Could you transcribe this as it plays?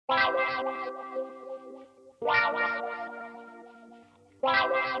The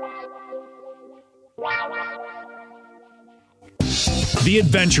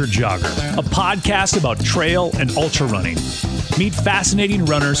Adventure Jogger, a podcast about trail and ultra running. Meet fascinating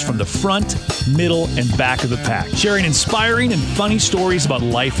runners from the front, middle, and back of the pack, sharing inspiring and funny stories about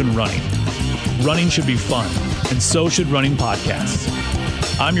life and running. Running should be fun, and so should running podcasts.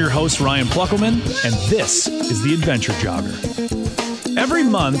 I'm your host, Ryan Pluckelman, and this is The Adventure Jogger. Every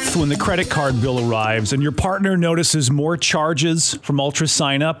month when the credit card bill arrives and your partner notices more charges from ultra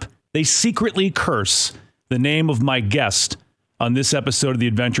sign-up, they secretly curse the name of my guest on this episode of The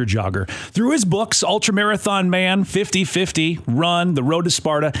Adventure Jogger. Through his books, Ultramarathon Man, 50/50, Run, The Road to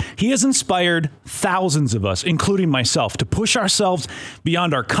Sparta, he has inspired thousands of us, including myself, to push ourselves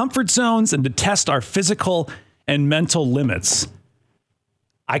beyond our comfort zones and to test our physical and mental limits.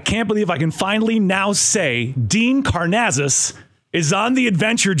 I can't believe I can finally now say Dean Karnazes is on The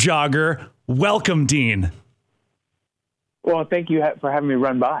Adventure Jogger. Welcome, Dean. Well, thank you for having me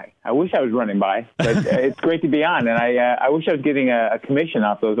run by. I wish I was running by, but it's great to be on. And I wish I was getting a commission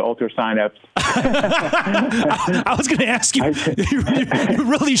off those ultra signups. I was going to ask you, you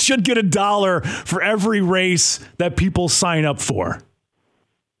really should get $1 for every race that people sign up for.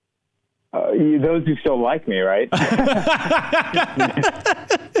 Those who still like me, right?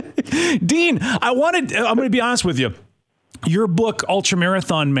 Dean, I'm going to be honest with you. Your book,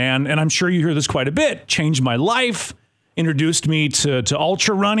 Ultramarathon Man, and I'm sure you hear this quite a bit, changed my life. Introduced me to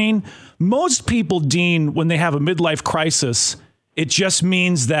ultra running. Most people, Dean, when they have a midlife crisis, it just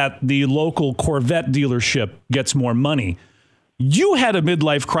means that the local Corvette dealership gets more money. You had a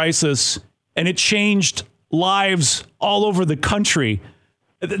midlife crisis, and it changed lives all over the country.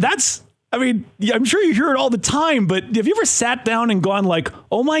 I'm sure you hear it all the time, but have you ever sat down and gone like,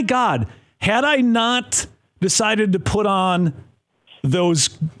 oh my God, had I not decided to put on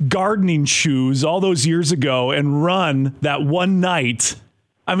those gardening shoes all those years ago and run that one night,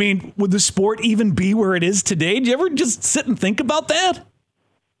 I mean, would the sport even be where it is today? Do you ever just sit and think about that?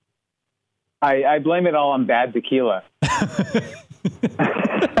 I blame it all on bad tequila.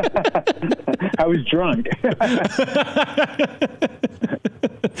 I was drunk.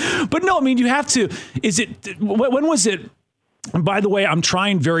 But no, I mean, you have to, when was it? And by the way, I'm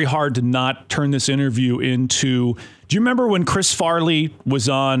trying very hard to not turn this interview into, do you remember when Chris Farley was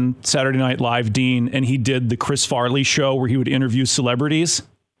on Saturday Night Live, Dean, and he did the Chris Farley show where he would interview celebrities?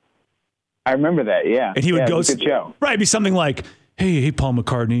 I remember that, yeah. And he would go, it was a good show. Right, it'd be something like, hey, Paul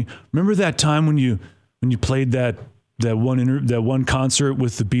McCartney, remember that time when you played that one concert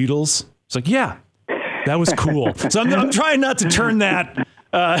with the Beatles? It's like, yeah, that was cool. So I'm trying not to turn that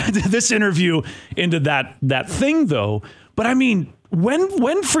this interview into that thing, though. But I mean,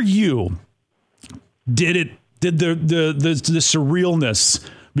 when for you did the surrealness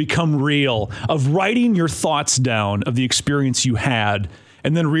become real of writing your thoughts down of the experience you had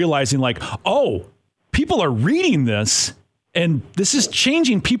and then realizing like, oh, people are reading this and this is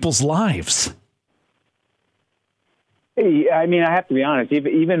changing people's lives? I mean, I have to be honest,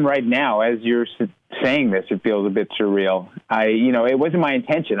 even right now, as you're saying this, it feels a bit surreal. It wasn't my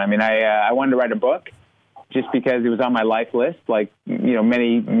intention. I mean, I wanted to write a book. Just because it was on my life list, like,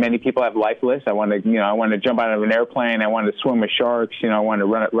 many people have life lists. I wanted to jump out of an airplane. I wanted to swim with sharks. I wanted to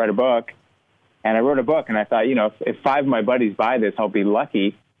write a book. And I wrote a book, and I thought, if 5 of my buddies buy this, I'll be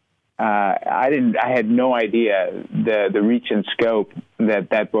lucky. I had no idea the reach and scope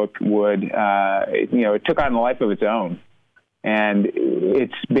that book would, it took on a life of its own. And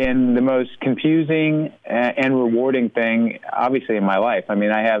it's been the most confusing and rewarding thing, obviously, in my life. I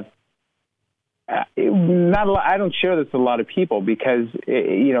mean, I have, not a lot, I don't share this with a lot of people because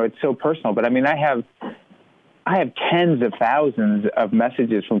it's so personal. But I mean, I have tens of thousands of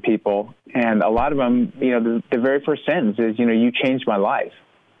messages from people, and a lot of them, the very first sentence is, you changed my life.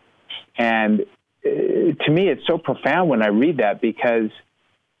 And to me, it's so profound when I read that because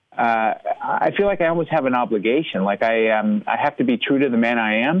I feel like I almost have an obligation. Like I have to be true to the man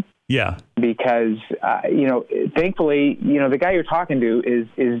I am. Yeah. Because, thankfully, the guy you're talking to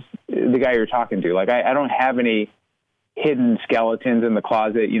is the guy you're talking to. Like, I don't have any hidden skeletons in the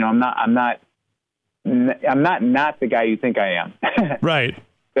closet. I'm not the guy you think I am. Right.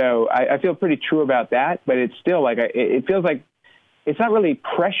 So I feel pretty true about that, but it's still like, it feels like it's not really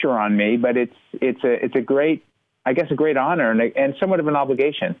pressure on me, but it's a great honor and somewhat of an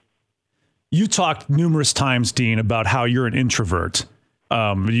obligation. You talked numerous times, Dean, about how you're an introvert.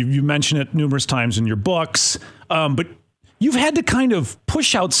 You mention it numerous times in your books, but you've had to kind of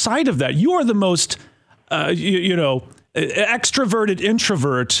push outside of that. You are the most, extroverted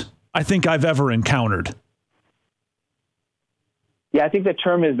introvert I think I've ever encountered. Yeah, I think the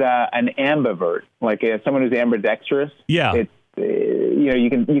term is an ambivert, like someone who's ambidextrous. Yeah. It's, you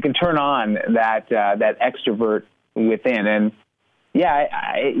can turn on that extrovert within. And yeah,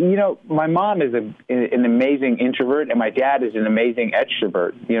 my mom is an amazing introvert, and my dad is an amazing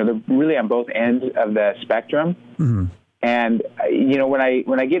extrovert. They're really on both ends of the spectrum. Mm-hmm. And when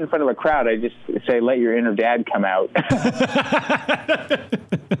I get in front of a crowd, I just say, "Let your inner dad come out."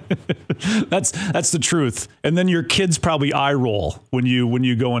 That's the truth. And then your kids probably eye roll when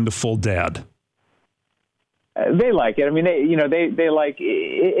you go into full dad. They like it. I mean, they like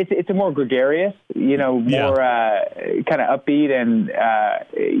it. It's a more gregarious, more kind of upbeat, and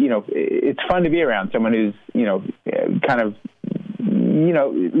it's fun to be around someone who's kind of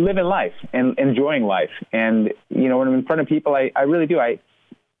living life and enjoying life. And when I'm in front of people, I really do. I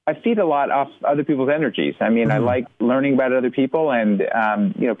feed a lot off other people's energies. I mean, I like learning about other people, and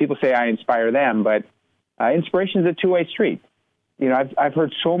people say I inspire them, but inspiration is a two-way street. I've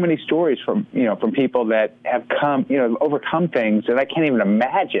heard so many stories from people that have overcome things that I can't even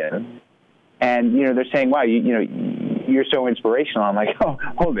imagine, and they're saying, "Wow, you're so inspirational." I'm like, "Oh,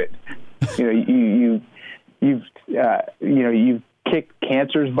 hold it, you've kicked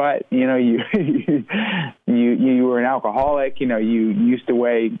cancer's butt. You were an alcoholic. You used to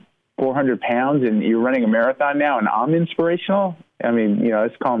weigh 400 pounds, and you're running a marathon now, and I'm inspirational." I mean,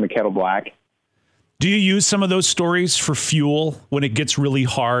 let's call him the kettle black. Do you use some of those stories for fuel when it gets really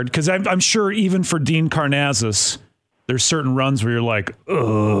hard? Because I'm sure even for Dean Karnazes, there's certain runs where you're like,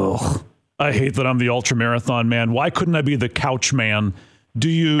 ugh, I hate that I'm the ultramarathon man. Why couldn't I be the couch man? Do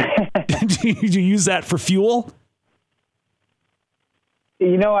you use that for fuel?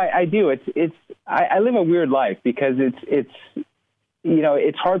 I do. I live a weird life because it's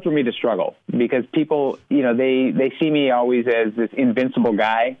hard for me to struggle because people, they see me always as this invincible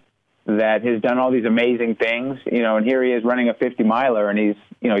guy that has done all these amazing things, and here he is running a 50 miler and he's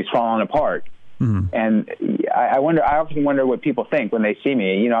falling apart. Mm-hmm. And I often wonder what people think when they see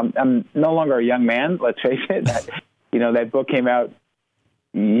me. I'm no longer a young man, let's face it. That book came out,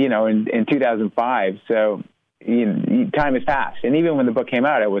 in 2005. So, time has passed. And even when the book came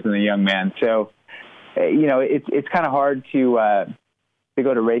out, I wasn't a young man. So, it's kind of hard to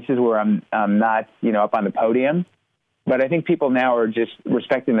go to races where I'm not, up on the podium. But I think people now are just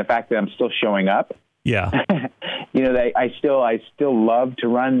respecting the fact that I'm still showing up. Yeah. I still love to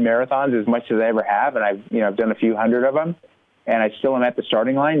run marathons as much as I ever have. And I've done a few hundred of them, and I still am at the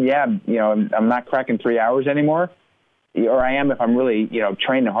starting line. Yeah. I'm not cracking 3 hours anymore, or I am if I'm really,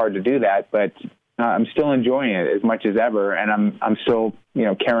 training hard to do that, but I'm still enjoying it as much as ever. And I'm still,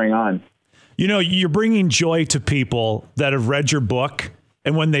 carrying on. You're bringing joy to people that have read your book.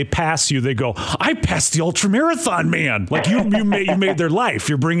 And when they pass you, they go, I passed the ultramarathon man. Like you made their life.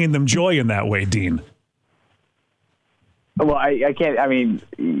 You're bringing them joy in that way, Dean. Well, I can't. I mean,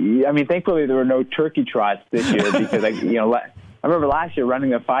 thankfully there were no turkey trots this year because I remember last year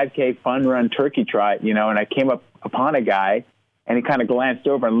running a 5K fun run turkey trot, and I came upon a guy and he kind of glanced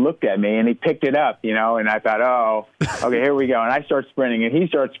over and looked at me and he picked it up, and I thought, oh, okay, here we go. And I start sprinting and he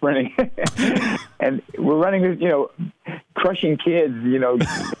starts sprinting and we're running this, crushing kids,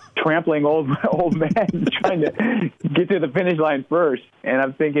 trampling old men trying to get to the finish line first. And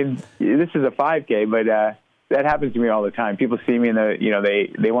I'm thinking, this is a 5K, but that happens to me all the time. People see me and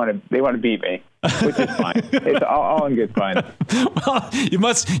they want to beat me, which is fine. It's all in good fun. Well, you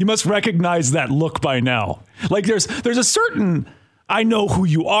must recognize that look by now. Like there's a certain I know who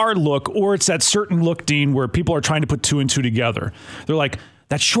you are look, or it's that certain look, Dean, where people are trying to put two and two together. They're like,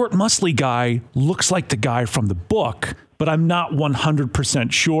 that short, muscly guy looks like the guy from the book, but I'm not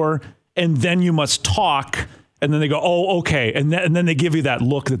 100% sure. And then you must talk. And then they go, oh, okay. And then they give you that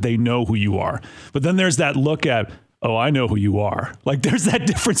look that they know who you are. But then there's that look at, oh, I know who you are. Like there's that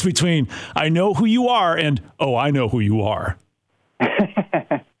difference between I know who you are and, oh, I know who you are.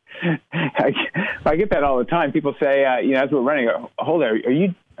 I get that all the time. People say, as we're running, hold on,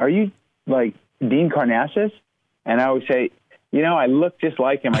 are you like Dean Karnazes? And I always say, I look just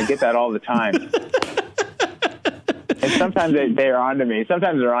like him. I get that all the time. And sometimes they're on to me.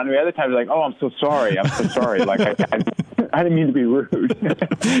 Sometimes they're on to me. Other times they're like, oh, I'm so sorry. Like, I didn't mean to be rude.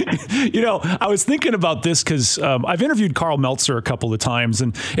 I was thinking about this because I've interviewed Carl Meltzer a couple of times,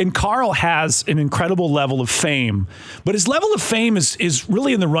 and Carl has an incredible level of fame. But his level of fame is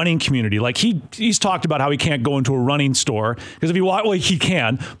really in the running community. Like he's talked about how he can't go into a running store because he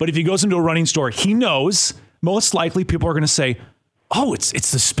can. But if he goes into a running store, he knows most likely people are going to say, oh, it's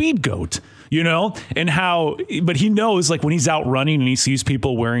the speed goat. But he knows like when he's out running and he sees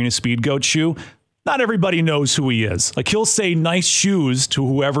people wearing a speed goat shoe, not everybody knows who he is. Like, he'll say nice shoes to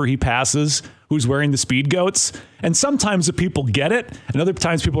whoever he passes who's wearing the speed goats. And sometimes the people get it. And other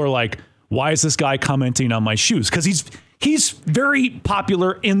times people are like, why is this guy commenting on my shoes? Because he's very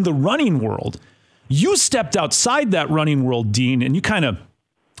popular in the running world. You stepped outside that running world, Dean, and you kind of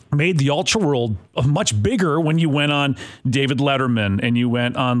made the ultra world much bigger when you went on David Letterman and you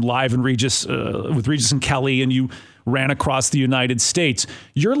went on Live and Regis with Regis and Kelly, and you ran across the United States.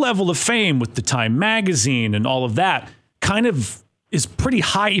 Your level of fame with the Time magazine and all of that kind of is pretty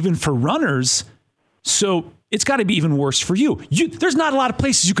high even for runners. So it's got to be even worse for you. There's not a lot of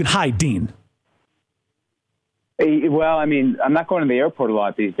places you can hide, Dean. Well, I mean, I'm not going to the airport a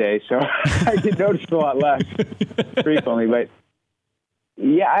lot these days, so I get noticed a lot less frequently. But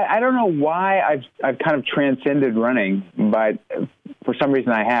yeah, I don't know why I've kind of transcended running, but for some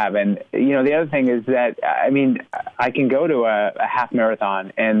reason I have. And, the other thing is that, I mean, I can go to a half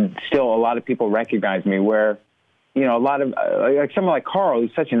marathon and still a lot of people recognize me, where, a lot of, like someone like Carl,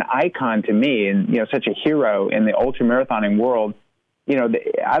 who's such an icon to me and, such a hero in the ultra marathoning world.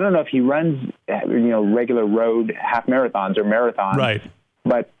 I don't know if he runs, regular road half marathons or marathons. Right.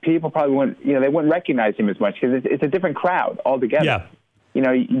 But people probably wouldn't, they wouldn't recognize him as much because it's a different crowd altogether. Yeah.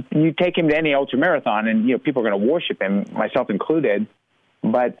 You take him to any ultra marathon and, people are going to worship him, myself included.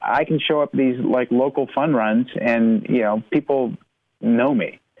 But I can show up at these like local fun runs and, people know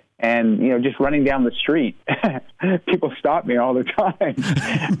me. And, just running down the street, people stop me all the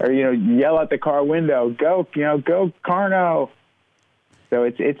time or, yell out the car window, go Karno. So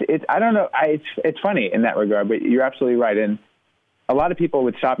it's I don't know. It's funny in that regard, but you're absolutely right. And a lot of people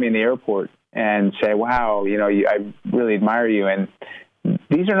would stop me in the airport and say, wow, I really admire you. And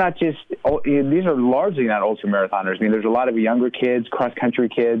these are not just, these are largely not ultra marathoners. I mean, there's a lot of younger kids, cross country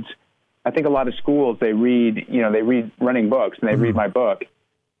kids. I think a lot of schools, they read running books and they read my book.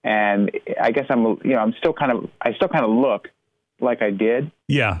 And I guess I still kind of look like I did.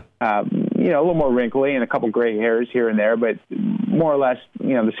 Yeah. A little more wrinkly and a couple gray hairs here and there, but more or less,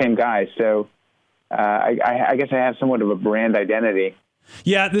 the same guy. So I guess I have somewhat of a brand identity.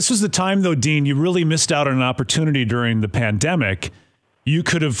 Yeah, this was the time, though, Dean, you really missed out on an opportunity during the pandemic. You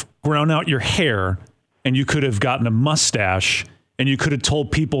could have grown out your hair and you could have gotten a mustache and you could have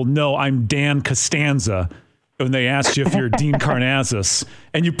told people, no, I'm Dan Costanza, when they asked you if you're Dean Karnazes,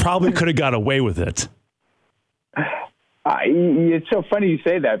 and you probably could have got away with it. It's so funny you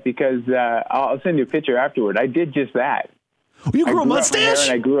say that because I'll send you a picture afterward. I did just that. You grew a mustache?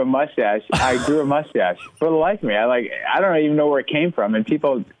 I grew a mustache. For the life of me. I don't even know where it came from. And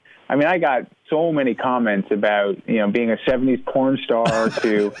people, I got so many comments about, being a 70s porn star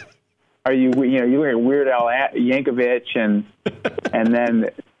to, you look like Weird Al Yankovic and then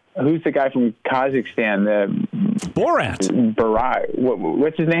who's the guy from Kazakhstan? Borat.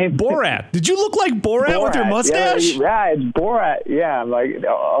 What's his name? Borat. Did you look like Borat with your mustache? Yeah, it's Borat. Yeah, I'm like,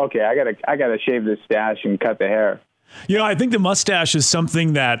 okay, I gotta shave this stash and cut the hair. I think the mustache is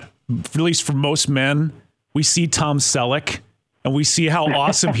something that, at least for most men, we see Tom Selleck and we see how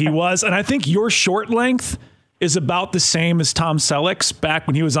awesome he was. And I think your short length is about the same as Tom Selleck's back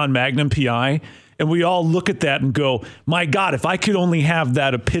when he was on Magnum PI. And we all look at that and go, my God, if I could only have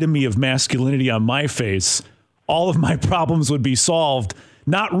that epitome of masculinity on my face, all of my problems would be solved,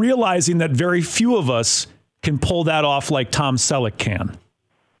 not realizing that very few of us can pull that off like Tom Selleck can.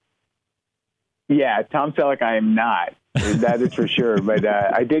 Yeah, Tom Selleck, I am not. That is for sure. But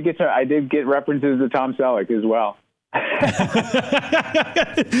I did get references to Tom Selleck as well.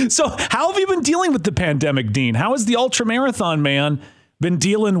 So how have you been dealing with the pandemic, Dean? How has the ultramarathon man been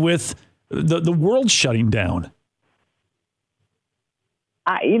dealing with the world shutting down?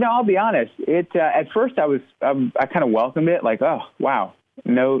 I'll be honest. At first I kind of welcomed it, like, oh wow,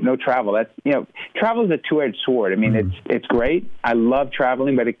 no travel. That's travel is a two-edged sword. I mean, it's great. I love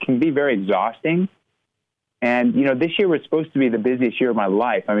traveling, but it can be very exhausting. And this year was supposed to be the busiest year of my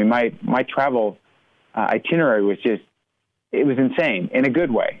life. I mean, my travel itinerary was it was insane in a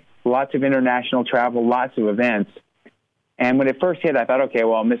good way. Lots of international travel, lots of events. And when it first hit, I thought, okay,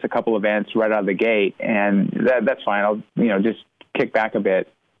 well, I'll miss a couple events right out of the gate, and that's fine. I'll just kick back a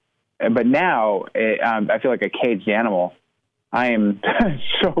bit. But now I feel like a caged animal. I am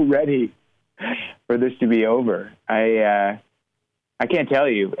so ready for this to be over. I can't tell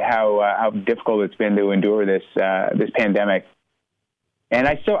you how difficult it's been to endure this pandemic. And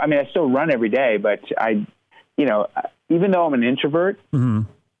I still run every day, but even though I'm an introvert,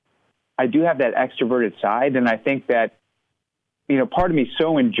 I do have that extroverted side, and I think that part of me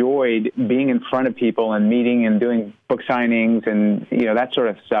so enjoyed being in front of people and meeting and doing book signings and, that sort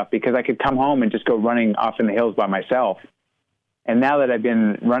of stuff, because I could come home and just go running off in the hills by myself. And now that I've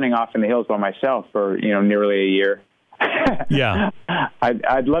been running off in the hills by myself for, nearly a year, yeah,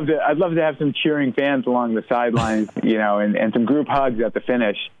 I'd love to have some cheering fans along the sidelines, and some group hugs at the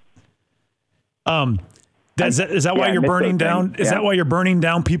finish. Is that why you're burning down? Is that why you're burning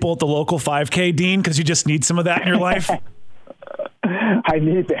down people at the local 5K, Dean? Because you just need some of that in your life? I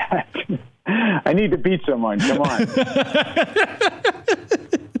need that. I need to beat someone. Come on.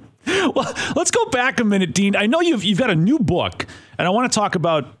 Well, let's go back a minute, Dean. I know you've got a new book, and I want to talk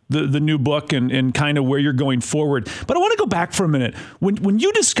about the new book and kind of where you're going forward. But I want to go back for a minute. When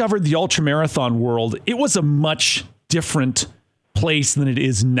you discovered the ultramarathon world, it was a much different place than it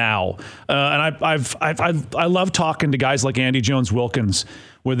is now. And I love talking to guys like Andy Jones-Wilkins,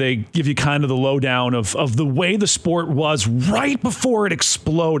 where they give you kind of the lowdown of the way the sport was right before it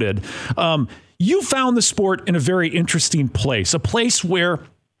exploded. You found the sport in a very interesting place, a place where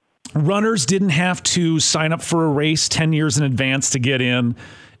runners didn't have to sign up for a race 10 years in advance to get in.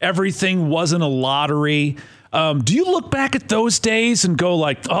 Everything wasn't a lottery. Do you look back at those days and go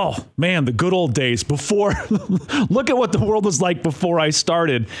like, oh man, the good old days before, look at what the world was like before I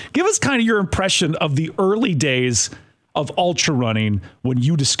started. Give us kind of your impression of the early days of ultra running when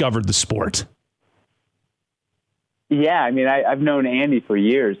you discovered the sport. Yeah, I mean, I've known Andy for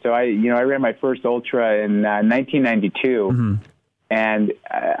years. So I ran my first ultra in 1992. Mm-hmm. And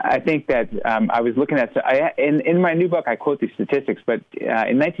I think that I was looking at, in my new book, I quote these statistics, but in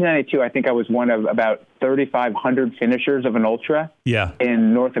 1992, I think I was one of about 3,500 finishers of an ultra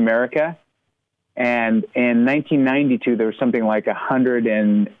in North America. And in 1992, there was something like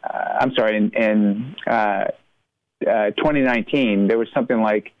 2019, there was something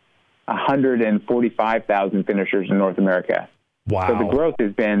like 145,000 finishers in North America. Wow. So the growth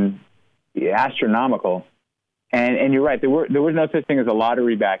has been astronomical. And you're right. There was no such thing as a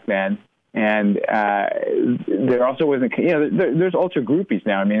lottery back then, and there also wasn't. There's ultra groupies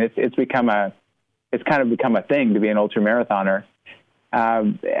now. I mean, it's kind of become a thing to be an ultra marathoner.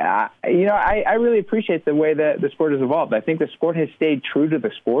 I really appreciate the way that the sport has evolved. I think the sport has stayed true to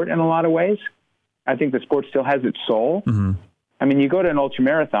the sport in a lot of ways. I think the sport still has its soul. Mm-hmm. I mean, you go to an ultra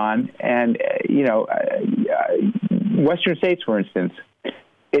marathon, and Western states, for instance.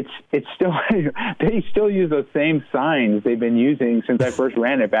 It's still they still use those same signs they've been using since I first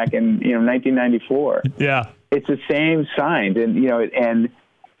ran it back in 1994. Yeah, it's the same signs, and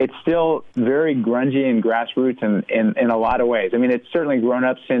it's still very grungy and grassroots in a lot of ways. I mean, it's certainly grown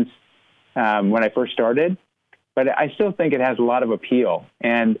up since when I first started, but I still think it has a lot of appeal.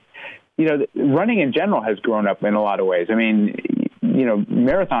 And running in general has grown up in a lot of ways. I mean,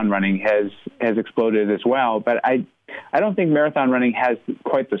 marathon running has exploded as well, but I don't think marathon running has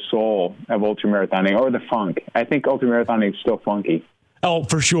quite the soul of ultramarathoning or the funk. I think ultramarathoning is still funky. Oh,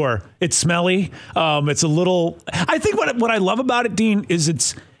 for sure. It's smelly. It's a little. I think what I love about it, Dean, is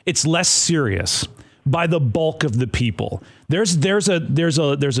it's less serious by the bulk of the people. There's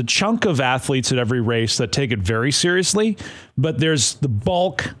a chunk of athletes at every race that take it very seriously, but there's the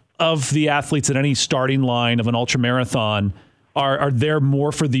bulk of the athletes at any starting line of an ultramarathon are there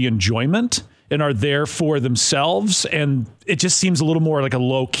more for the enjoyment and are there for themselves. And it just seems a little more like a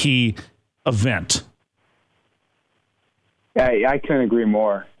low-key event. I couldn't agree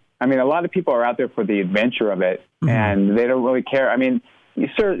more. I mean, a lot of people are out there for the adventure of it, mm-hmm. and they don't really care. I mean,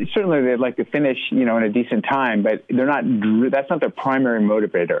 certainly they'd like to finish, in a decent time, but that's not their primary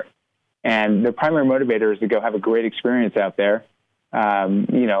motivator. And their primary motivator is to go have a great experience out there,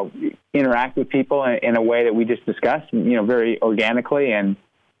 interact with people in a way that we just discussed, very organically. And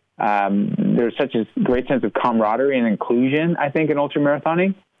there's such a great sense of camaraderie and inclusion, I think, in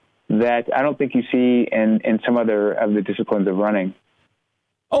ultramarathoning that I don't think you see in some other of the disciplines of running.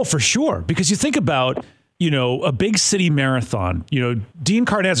 Oh, for sure. Because you think about, a big city marathon, Dean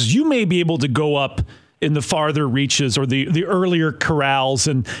Karnazes, you may be able to go up in the farther reaches or the earlier corrals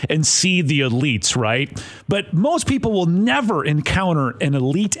and see the elites, right? But most people will never encounter an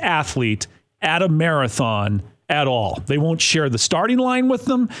elite athlete at a marathon at all. They won't share the starting line with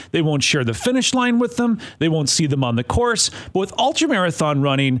them. They won't share the finish line with them. They won't see them on the course. But with ultramarathon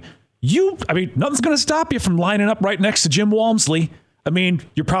running, nothing's going to stop you from lining up right next to Jim Walmsley. I mean,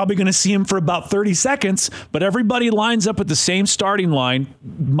 you're probably going to see him for about 30 seconds, but everybody lines up at the same starting line,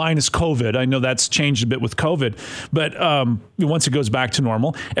 minus COVID. I know that's changed a bit with COVID, but once it goes back to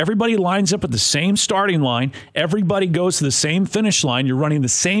normal, everybody lines up at the same starting line. Everybody goes to the same finish line. You're running the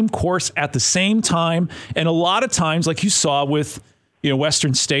same course at the same time. And a lot of times, like you saw with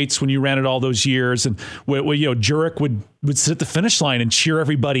Western states when you ran it all those years, and Jurek would sit at the finish line and cheer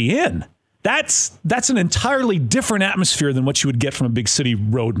everybody in. That's an entirely different atmosphere than what you would get from a big city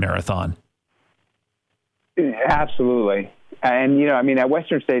road marathon. Absolutely. And, at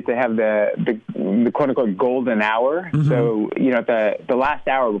Western States, they have the quote-unquote golden hour. Mm-hmm. So, at the last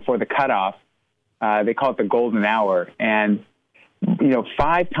hour before the cutoff, they call it the golden hour. And,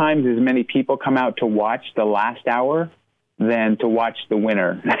 5 times as many people come out to watch the last hour than to watch the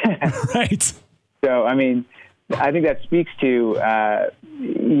winner. Right. So, I think that speaks to,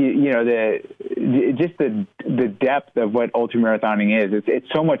 the depth of what ultramarathoning is. It's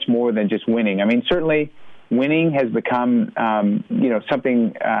so much more than just winning. Certainly winning has become,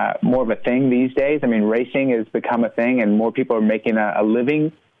 something more of a thing these days. Racing has become a thing, and more people are making a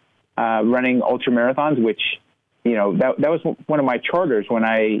living running ultramarathons, which, that was one of my charters when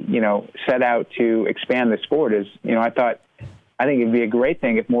I, set out to expand the sport is, I think it'd be a great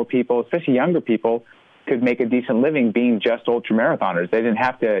thing if more people, especially younger people, could make a decent living being just ultramarathoners. They didn't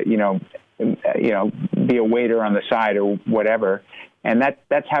have to, be a waiter on the side or whatever. And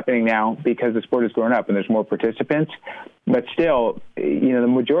that's happening now because the sport has grown up and there's more participants. But still, the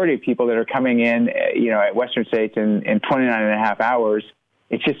majority of people that are coming in, at Western States in 29 and a half hours,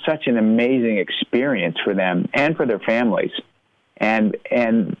 it's just such an amazing experience for them and for their families. And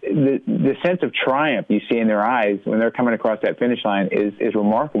the sense of triumph you see in their eyes when they're coming across that finish line is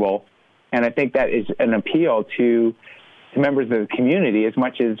remarkable. And I think that is an appeal to members of the community as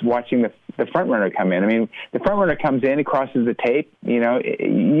much as watching the front runner come in. The front runner comes in, he crosses the tape. You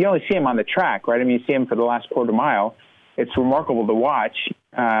only see him on the track, right? You see him for the last quarter mile. It's remarkable to watch,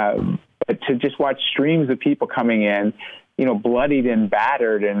 but to just watch streams of people coming in, bloodied and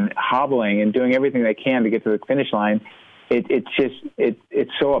battered and hobbling and doing everything they can to get to the finish line.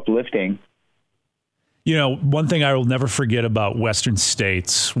 It's so uplifting. One thing I will never forget about Western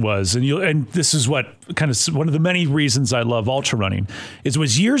States was, and this is what kind of one of the many reasons I love ultra running,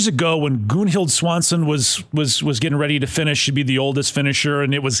 was years ago when Gunhild Swanson was getting ready to finish. She'd be the oldest finisher,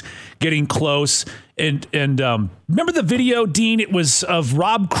 and it was getting close. And remember the video, Dean? It was of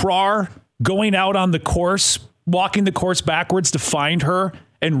Rob Krar going out on the course, walking the course backwards to find her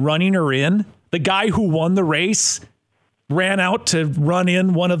and running her in. The guy who won the race ran out to run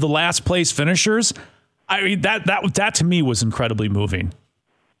in one of the last place finishers. That to me was incredibly moving.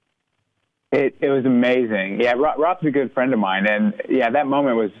 It was amazing. Yeah, Rob's a good friend of mine, and that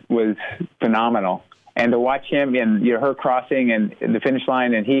moment was phenomenal. And to watch him and her crossing and the finish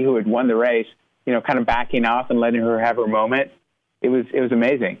line, and he who had won the race, kind of backing off and letting her have her moment, it was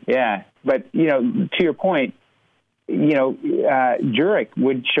amazing. Yeah, but to your point, Jurek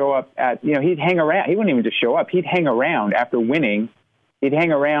would show up at he'd hang around. He wouldn't even just show up. He'd hang around after winning. He'd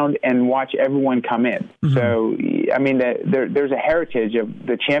hang around and watch everyone come in. Mm-hmm. So, there's a heritage of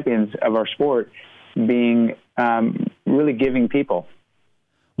the champions of our sport being really giving people.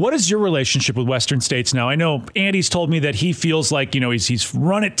 What is your relationship with Western States now? I know Andy's told me that he feels like, he's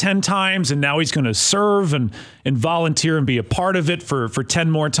run it 10 times and now he's going to serve and volunteer and be a part of it for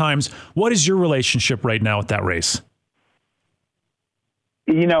 10 more times. What is your relationship right now with that race?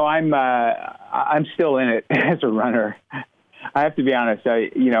 I'm still in it as a runner. I have to be honest.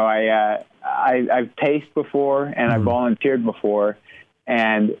 I've paced before and I've volunteered before,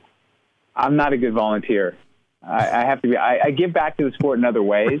 and I'm not a good volunteer. I have to be. I give back to the sport in other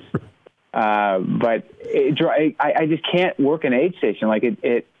ways, but I just can't work an aid station.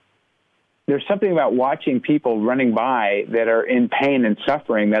 There's something about watching people running by that are in pain and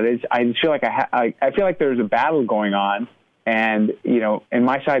suffering that is. I just feel like I feel like there's a battle going on, and and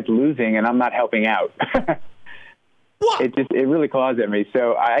my side's losing, and I'm not helping out. It really claws at me.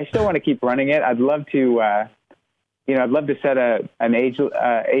 So I still want to keep running it. I'd love to, I'd love to set an age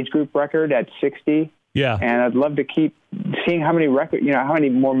group record at 60. Yeah. And I'd love to keep seeing how many how many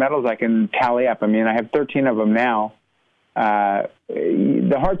more medals I can tally up. I have 13 of them now.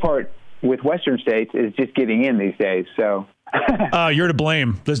 The hard part with Western States is just getting in these days. So. You're to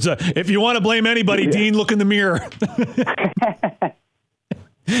blame. If you want to blame anybody, yeah. Dean, look in the mirror.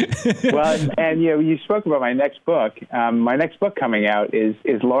 Well, and you spoke about my next book. My next book coming out is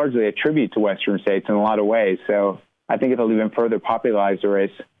largely a tribute to Western States in a lot of ways. So I think it'll even further popularize the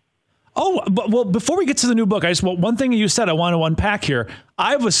race. Oh, well, before we get to the new book, one thing you said I want to unpack here.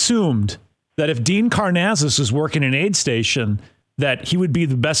 I've assumed that if Dean Karnazes was working an aid station, that he would be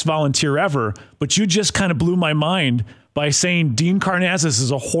the best volunteer ever. But you just kind of blew my mind by saying Dean Karnazes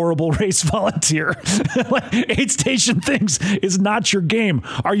is a horrible race volunteer. Aid station things is not your game.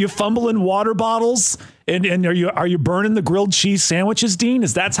 Are you fumbling water bottles and are you burning the grilled cheese sandwiches, Dean?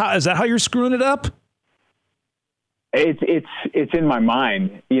 Is that how you're screwing it up? It's in my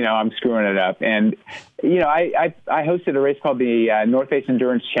mind. I'm screwing it up, and I hosted a race called the North Face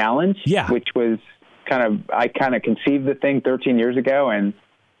Endurance Challenge, yeah. which was I kind of conceived the thing 13 years ago, and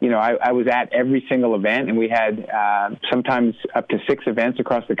I was at every single event, and we had sometimes up to 6 events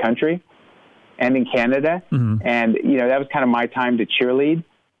across the country and in Canada. Mm-hmm. And, that was kind of my time to cheerlead.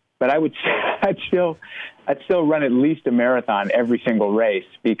 But I'd still run at least a marathon every single race,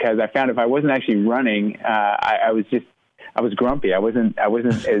 because I found if I wasn't actually running, I was grumpy. I wasn't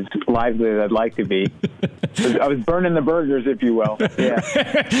as lively as I'd like to be. I was burning the burgers, if you will. Yeah.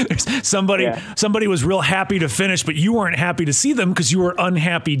 Somebody was real happy to finish, but you weren't happy to see them because you were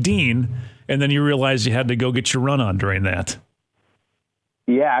unhappy, Dean. And then you realized you had to go get your run on during that.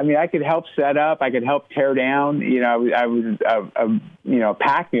 Yeah, I mean, I could help set up. I could help tear down. I was a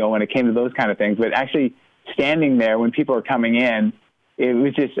pack mule when it came to those kind of things. But actually standing there when people are coming in, it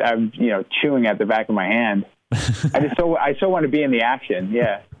was just chewing at the back of my hand. I so want to be in the action.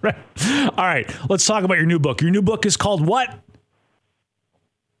 Yeah. Right. All right. Let's talk about your new book. Your new book is called what?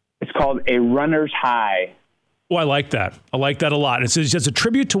 It's called A Runner's High. Oh, I like that. I like that a lot. It's just a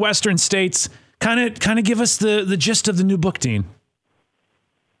tribute to Western states. Kind of give us the gist of the new book, Dean.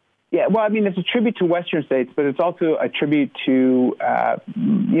 Yeah, well, I mean, it's a tribute to Western states, but it's also a tribute to,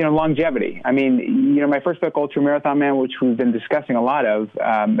 longevity. I mean, my first book, Ultra Marathon Man, which we've been discussing a lot of,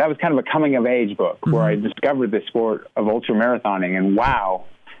 that was kind of a coming-of-age book where I discovered the sport of ultra marathoning, and wow,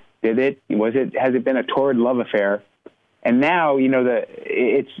 has it been a torrid love affair? And now,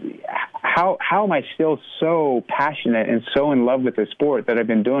 it's how am I still so passionate and so in love with the sport that I've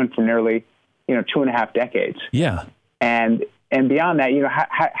been doing for nearly, 2.5 decades? Yeah. And beyond that,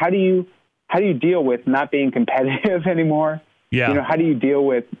 how do you deal with not being competitive anymore? Yeah. How do you deal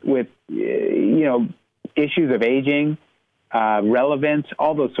with issues of aging, relevance,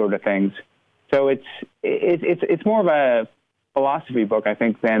 all those sort of things? So it's more of a philosophy book, I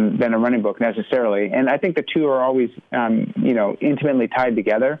think, than a running book necessarily. And I think the two are always, intimately tied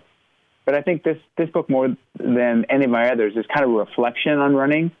together. But I think this book, more than any of my others, is kind of a reflection on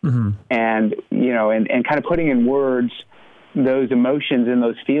running, mm-hmm. and kind of putting in words those emotions and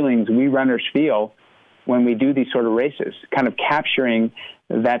those feelings we runners feel when we do these sort of races, kind of capturing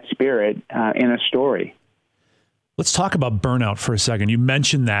that spirit in a story. Let's talk about burnout for a second. You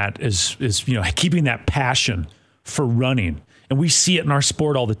mentioned that as keeping that passion for running. And we see it in our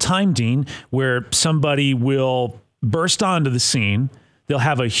sport all the time, Dean, where somebody will burst onto the scene, they'll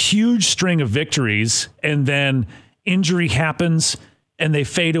have a huge string of victories, and then injury happens and they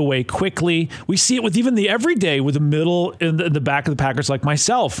fade away quickly. We see it with even the everyday, with the middle and the back of the packers like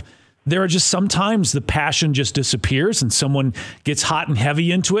myself. There are just sometimes the passion just disappears and someone gets hot and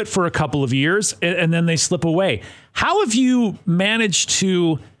heavy into it for a couple of years and then they slip away. How have you managed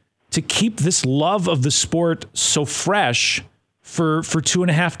to keep this love of the sport so fresh for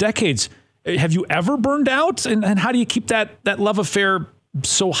 2.5 decades? Have you ever burned out? And how do you keep that love affair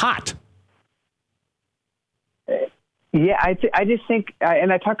so hot? Yeah, I just think,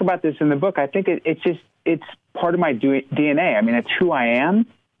 and I talk about this in the book, I think it's part of my DNA. I mean, it's who I am.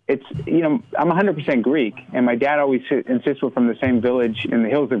 It's, I'm 100% Greek, and my dad always insists we're from the same village in the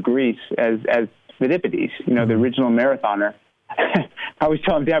hills of Greece as Philippides, the original marathoner. I always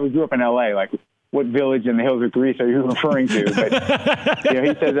tell him, Dad, we grew up in L.A., like, what village in the hills of Greece are you referring to? But,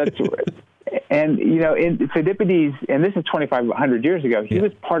 he says that's... And, in Philippides, and this is 2,500 years ago, he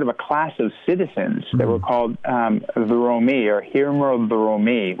was part of a class of citizens that were called Viromai, or Hirmer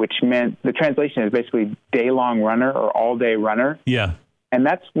Viromai, which meant, the translation is basically day-long runner or all-day runner. Yeah. And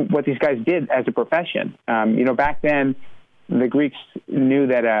that's what these guys did as a profession. Back then, the Greeks knew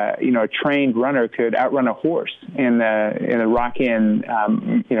that a trained runner could outrun a horse in the rocky and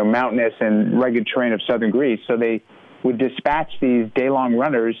mountainous and rugged terrain of southern Greece. So they would dispatch these day-long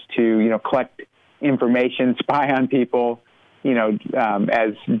runners to collect information, spy on people,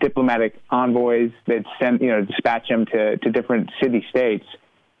 as diplomatic envoys. They'd send dispatch them to different city-states.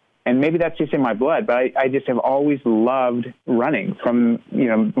 And maybe that's just in my blood, but I just have always loved running. From,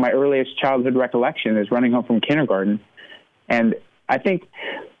 my earliest childhood recollection is running home from kindergarten. And I think,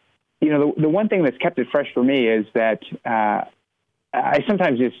 the one thing that's kept it fresh for me is that I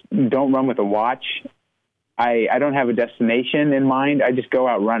sometimes just don't run with a watch. I don't have a destination in mind. I just go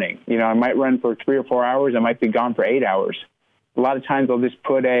out running. I might run for 3 or 4 hours. I might be gone for 8 hours. A lot of times I'll just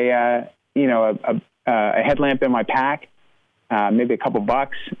put a headlamp in my pack, maybe a couple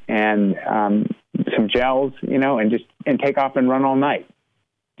bucks and some gels, and take off and run all night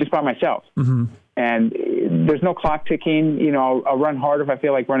just by myself. Mm-hmm. And there's no clock ticking. I'll run hard if I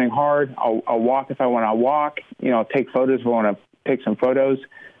feel like running hard. I'll walk if I want to walk. I'll take photos if I want to take some photos.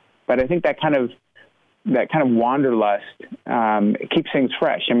 But I think that kind of wanderlust keeps things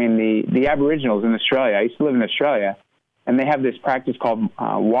fresh. I mean, the Aboriginals in Australia, I used to live in Australia, and they have this practice called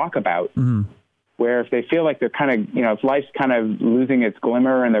walkabout. Mm-hmm. where if they feel like they're kind of, if life's kind of losing its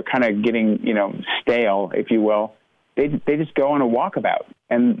glimmer and they're kind of getting, stale, if you will, they just go on a walkabout,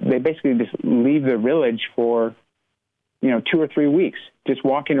 and they basically just leave the village for, 2 or 3 weeks, just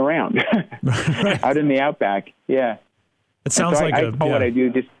walking around out in the outback. Yeah. It sounds like what I do,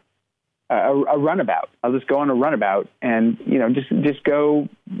 just a runabout. I'll just go on a runabout and, just go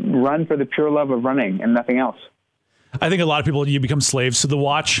run for the pure love of running and nothing else. I think a lot of people, you become slaves to the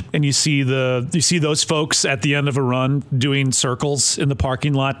watch, and you see those folks at the end of a run doing circles in the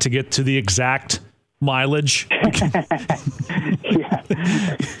parking lot to get to the exact mileage.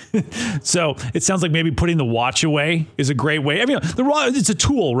 So it sounds like maybe putting the watch away is a great way. I mean, it's a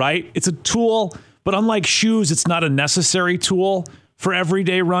tool, right? It's a tool, but unlike shoes, it's not a necessary tool for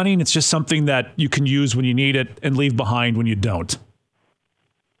everyday running. It's just something that you can use when you need it and leave behind when you don't.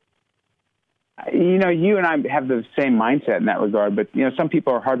 You and I have the same mindset in that regard, but, some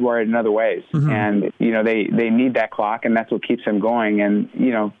people are hardwired in other ways. Mm-hmm. And, they need that clock, and that's what keeps them going.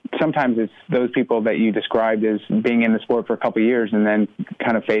 And, sometimes it's those people that you described as being in the sport for a couple of years and then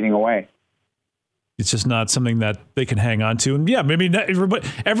kind of fading away. It's just not something that they can hang on to. And yeah, maybe not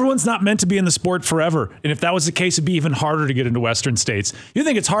everyone's not meant to be in the sport forever. And if that was the case, it'd be even harder to get into Western states. You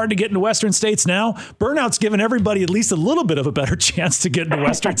think it's hard to get into Western states now? Burnout's given everybody at least a little bit of a better chance to get into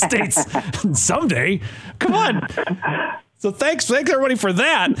Western states someday. Come on. So thanks everybody for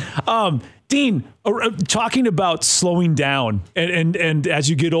that. Dean, talking about slowing down and as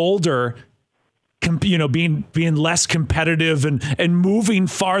you get older, being less competitive and moving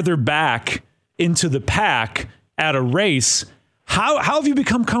farther back into the pack at a race. How have you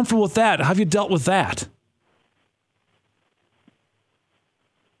become comfortable with that? How have you dealt with that?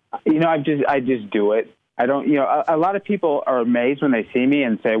 I just do it. I don't, a lot of people are amazed when they see me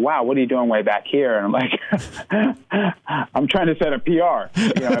and say, wow, what are you doing way back here? And I'm like, I'm trying to set a PR,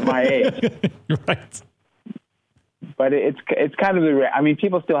 at my age. Right. But it's kind of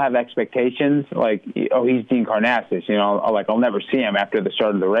people still have expectations like, oh, he's Dean Karnazes, I'll never see him after the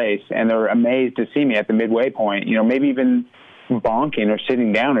start of the race. And they're amazed to see me at the midway point, maybe even bonking or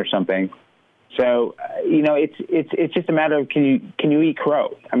sitting down or something. So, it's just a matter of, can you eat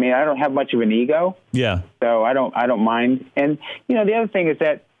crow? I mean, I don't have much of an ego. Yeah. So I don't mind. And, the other thing is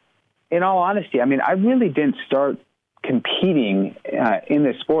that, in all honesty, I really didn't start competing in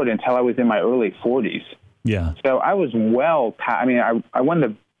this sport until I was in my early 40s. Yeah. So I was I won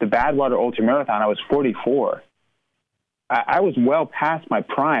the Badwater Ultramarathon. I was 44. I was well past my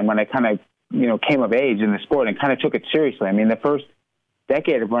prime when I kind of, came of age in the sport and kind of took it seriously. The first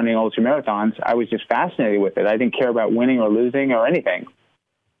decade of running ultramarathons, I was just fascinated with it. I didn't care about winning or losing or anything.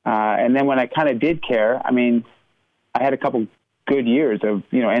 And then when I kind of did care, I had a couple good years of,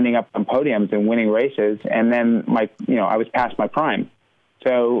 ending up on podiums and winning races. And then I was past my prime.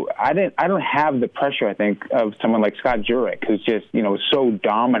 So I don't have the pressure, I think, of someone like Scott Jurek, who's just, so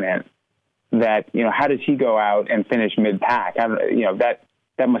dominant that, how does he go out and finish mid-pack?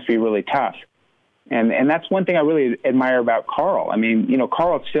 That must be really tough. And that's one thing I really admire about Carl.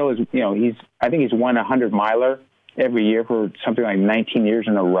 Carl still is, I think he's won a 100-miler every year for something like 19 years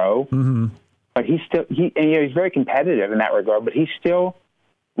in a row. Mm-hmm. But he's very competitive in that regard, but he still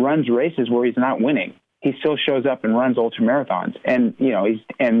runs races where he's not winning. He still shows up and runs ultramarathons, and he's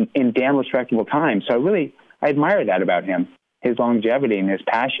in damn respectable time. So I admire that about him, his longevity and his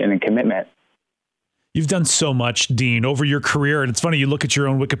passion and commitment. You've done so much, Dean, over your career, and it's funny. You look at your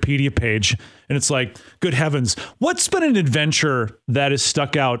own Wikipedia page, and it's like, good heavens, what's been an adventure that has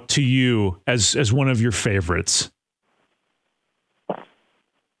stuck out to you as one of your favorites?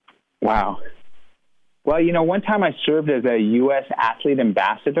 Wow. Well, one time I served as a U.S. athlete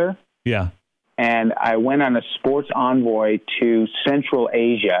ambassador. Yeah. And I went on a sports envoy to Central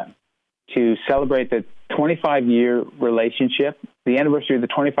Asia to celebrate the 25-year relationship, the anniversary of the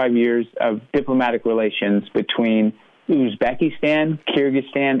 25 years of diplomatic relations between Uzbekistan,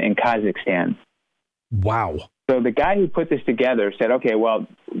 Kyrgyzstan, and Kazakhstan. Wow. So the guy who put this together said, okay, well,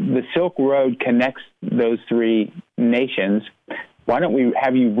 the Silk Road connects those three nations. Why don't we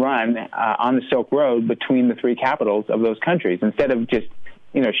have you run on the Silk Road between the three capitals of those countries instead of just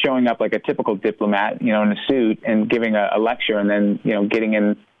showing up like a typical diplomat, in a suit and giving a lecture and then, getting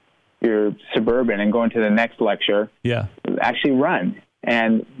in your Suburban and going to the next lecture. Yeah. Actually run.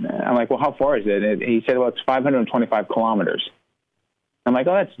 And I'm like, well, how far is it? And he said, well, it's 525 kilometers. I'm like,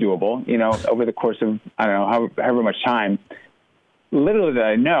 oh, that's doable, over the course of, I don't know, however much time. Little did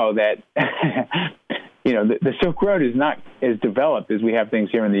I know that, the Silk Road is not as developed as we have things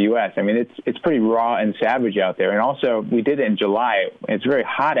here in the U.S. It's pretty raw and savage out there. And also, we did it in July. It's very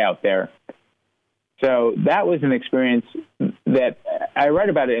hot out there. So that was an experience that I write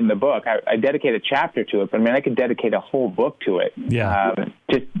about it in the book. I dedicate a chapter to it, but I mean, I could dedicate a whole book to it. Yeah.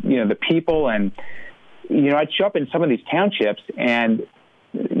 Just, the people, and, I'd show up in some of these townships, and,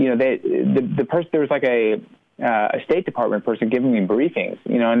 the person, there was like a State Department person giving me briefings,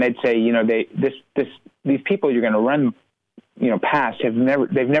 and they'd say, these people you're going to run, past they've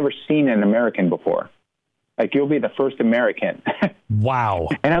never seen an American before. Like, you'll be the first American. Wow.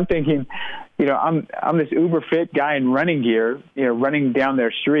 And I'm thinking, I'm this uber fit guy in running gear, running down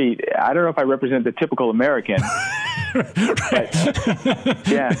their street. I don't know if I represent the typical American. But,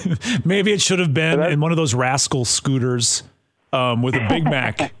 yeah. Maybe it should have been in one of those rascal scooters with a Big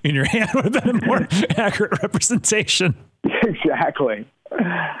Mac in your hand would have been a more accurate representation. Exactly.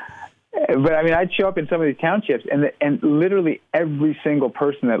 But I mean, I'd show up in some of these townships, and literally every single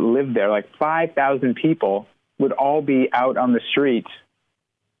person that lived there, like 5,000 people, would all be out on the streets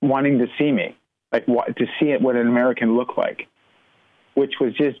wanting to see me, like to see what an American looked like, which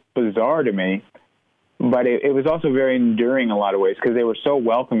was just bizarre to me. But it was also very enduring in a lot of ways because they were so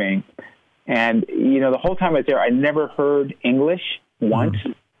welcoming. And, the whole time I was there, I never heard English once.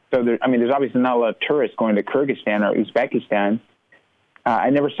 So, there's obviously not a lot of tourists going to Kyrgyzstan or Uzbekistan.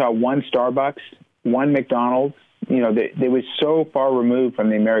 I never saw one Starbucks, one McDonald's. They was so far removed from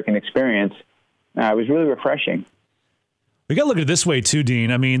the American experience. It was really refreshing. We got to look at it this way too,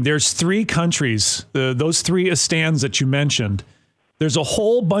 Dean. I mean, there's 3 countries, those 3 Istans that you mentioned. There's a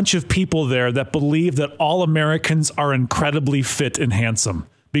whole bunch of people there that believe that all Americans are incredibly fit and handsome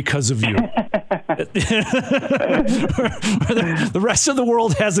because of you. The rest of the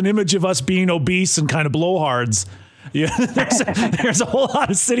world has an image of us being obese and kind of blowhards. Yeah, there's a whole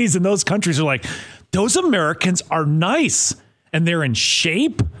lot of cities in those countries who are like, those Americans are nice and they're in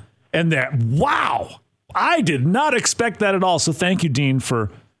shape and wow, I did not expect that at all. So thank you, Dean,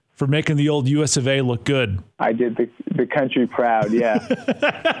 for making the old US of A look good. I did the country proud. Yeah.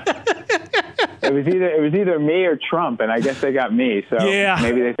 It was either me or Trump, and I guess they got me. So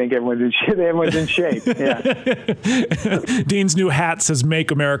maybe they think everyone's in shape. Yeah. Dean's new hat says "Make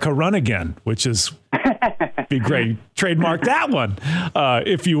America Run Again," which is be great. Trademark that one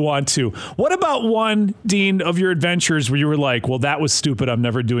if you want to. What about one, Dean, of your adventures where you were like, "Well, that was stupid. I'm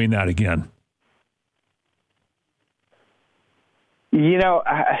never doing that again."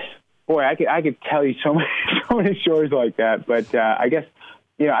 I could tell you so many stories like that, but I guess.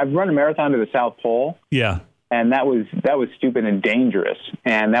 I've run a marathon to the South Pole. Yeah. And that was stupid and dangerous.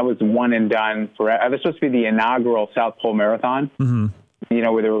 And that was one and done for, it was supposed to be the inaugural South Pole Marathon,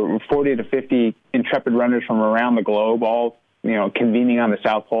 where there were 40 to 50 intrepid runners from around the globe, all, convening on the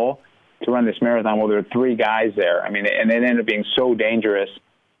South Pole to run this marathon. Well, there were 3 guys there. I mean, and it ended up being so dangerous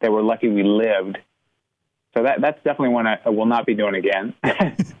that we're lucky we lived. So that's definitely one I will not be doing again.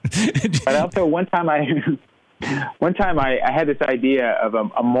 But also one time I had this idea of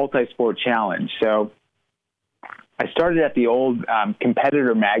a multi-sport challenge. So I started at the old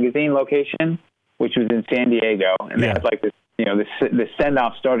Competitor magazine location, which was in San Diego, and they had like this, the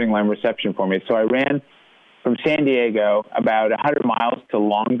send-off starting line reception for me. So I ran from San Diego about 100 miles to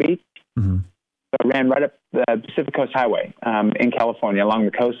Long Beach. Mm-hmm. So I ran right up the Pacific Coast Highway in California along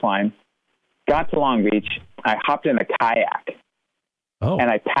the coastline. Got to Long Beach. I hopped in a kayak, and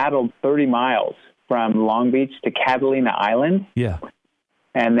I paddled 30 miles. From Long Beach to Catalina Island. Yeah.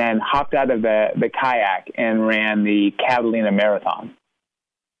 And then hopped out of the kayak and ran the Catalina Marathon.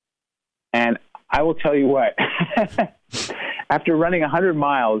 And I will tell you what, after running 100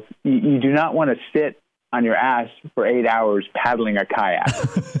 miles, you do not want to sit on your ass for 8 hours paddling a kayak,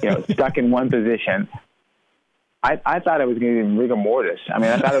 stuck in one position. I thought I was going to be in rigor mortis. I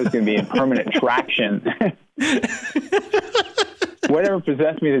mean, I thought it was going to be in permanent traction. Whatever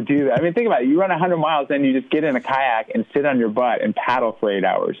possessed me to do that. I mean, think about it. You run 100 miles, then you just get in a kayak and sit on your butt and paddle for 8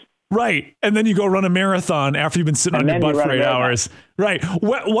 hours. Right. And then you go run a marathon after you've been sitting on your butt for 8 hours. Right.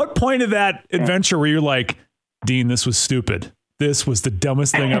 What point of that adventure where you're like, Dean, this was stupid. This was the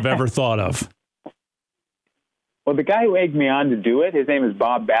dumbest thing I've ever thought of. Well, the guy who egged me on to do it, his name is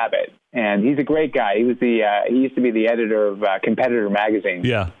Bob Babbitt, and he's a great guy. He was he used to be the editor of Competitor magazine.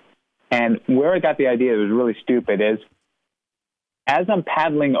 Yeah. And where I got the idea that was really stupid is, as I'm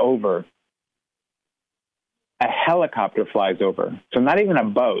paddling over, a helicopter flies over. So not even a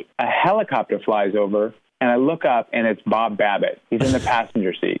boat. A helicopter flies over, and I look up, and it's Bob Babbitt. He's in the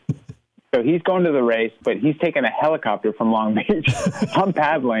passenger seat. So he's going to the race, but he's taking a helicopter from Long Beach. I'm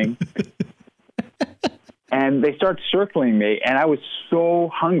paddling. And they start circling me, and I was so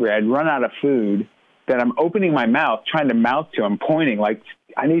hungry. I'd run out of food that I'm opening my mouth, trying to mouth to him, pointing like,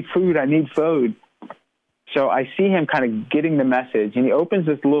 I need food, I need food. So I see him kind of getting the message, and he opens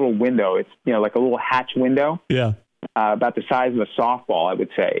this little window. It's, like a little hatch window. Yeah. about the size of a softball, I would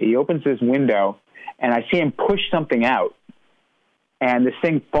say. He opens this window, and I see him push something out, and this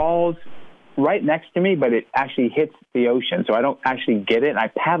thing falls right next to me, but it actually hits the ocean, so I don't actually get it. And I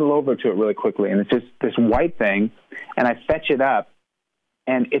paddle over to it really quickly, and it's just this white thing, and I fetch it up,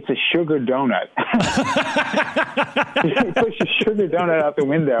 and it's a sugar donut. He pushed a sugar donut out the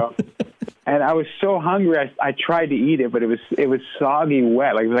window, and I was so hungry, I tried to eat it, but it was soggy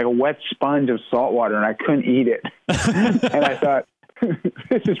wet, like it was like a wet sponge of salt water, and I couldn't eat it. And I thought,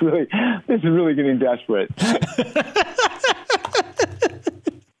 this is really getting desperate.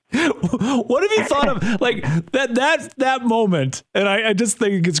 What have you thought of like that moment? And I just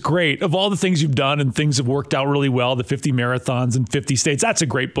think it's great. Of all the things you've done and things have worked out really well, the 50 marathons in 50 states, that's a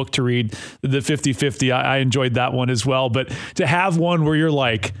great book to read. The 50-50, I enjoyed that one as well. But to have one where you're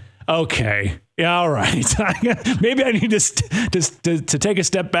like, okay, yeah, all right, maybe I need to take a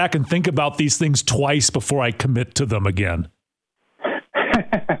step back and think about these things twice before I commit to them again.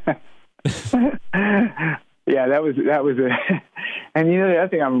 Yeah, that was and the other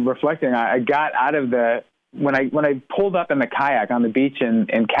thing I'm reflecting, I got out of when I pulled up in the kayak on the beach in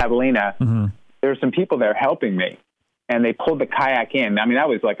Catalina, mm-hmm. There were some people there helping me, and they pulled the kayak in. I mean, that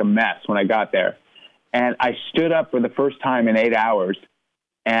was like a mess when I got there, and I stood up for the first time in 8 hours,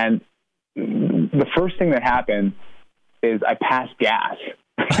 and the first thing that happened is I passed gas.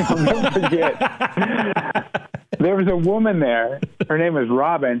 I'll never forget. There was a woman there. Her name was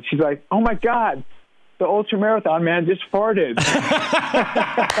Robin. She's like, "Oh my God, the ultra marathon man just farted."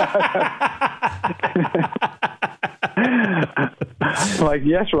 Like,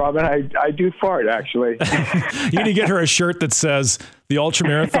 yes, Robin, I do fart, actually. You need to get her a shirt that says, "The ultra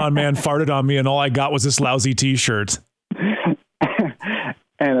marathon man farted on me, and all I got was this lousy T-shirt."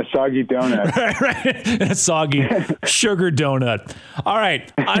 And a soggy donut. Right. And a soggy sugar donut. All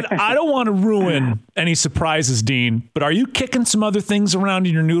right. I don't want to ruin any surprises, Dean, but are you kicking some other things around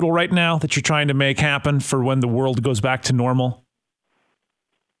in your noodle right now that you're trying to make happen for when the world goes back to normal?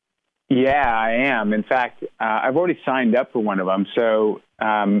 Yeah, I am. In fact, I've already signed up for one of them. So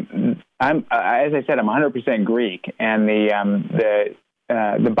I'm, as I said, I'm 100% Greek, and the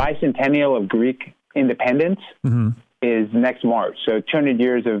bicentennial of Greek independence mm-hmm. is next March. So 200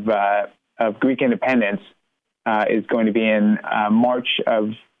 years of Greek independence is going to be in March of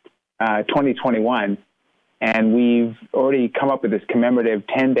 2021. And we've already come up with this commemorative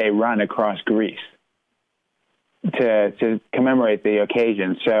 10-day run across Greece to commemorate the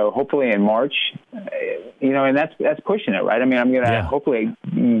occasion. So hopefully in March, and that's pushing it, right? I mean, I'm going to hopefully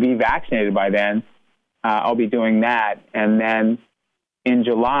be vaccinated by then. I'll be doing that. And then in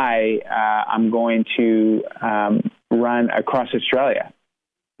July, I'm going to run across Australia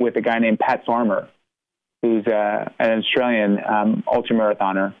with a guy named Pat Farmer, who's an Australian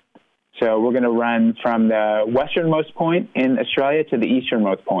ultramarathoner. So we're going to run from the westernmost point in Australia to the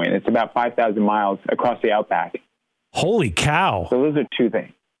easternmost point. It's about 5,000 miles across the outback. Holy cow. So those are two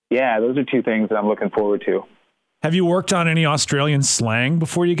things. Yeah, those are two things that I'm looking forward to. Have you worked on any Australian slang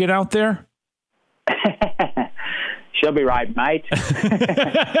before you get out there? She'll be right, mate.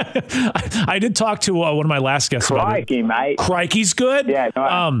 I did talk to one of my last guests about it. Crikey, mate. Crikey's good. Yeah.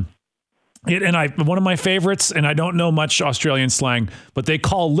 No, one of my favorites, and I don't know much Australian slang, but they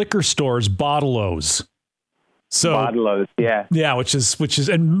call liquor stores bottle-os. So bottle-os, yeah. Yeah, which is,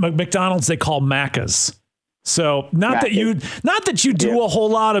 and McDonald's they call Maccas. So not that you do a whole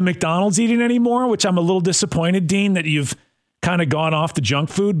lot of McDonald's eating anymore, which I'm a little disappointed, Dean, that you've kind of gone off the junk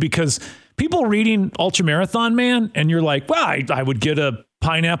food, because people reading Ultramarathon Man, and you're like, well, I would get a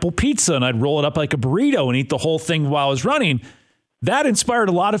pineapple pizza and I'd roll it up like a burrito and eat the whole thing while I was running. That inspired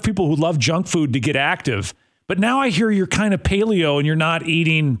a lot of people who love junk food to get active. But now I hear you're kind of paleo and you're not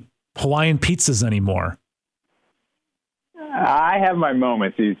eating Hawaiian pizzas anymore. I have my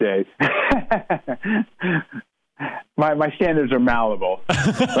moments these days. My standards are malleable.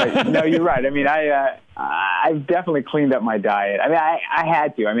 But no, you're right. I mean, I've definitely cleaned up my diet. I mean, I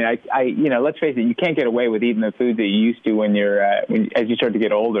had to. I mean, let's face it, you can't get away with eating the food that you used to when you're as you start to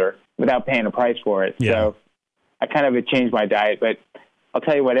get older without paying a price for it. Yeah. So I kind of changed my diet. But I'll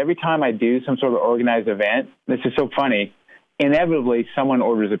tell you what, every time I do some sort of organized event, this is so funny, inevitably someone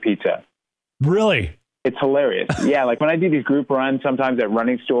orders a pizza. Really? It's hilarious. Yeah, like when I do these group runs, sometimes at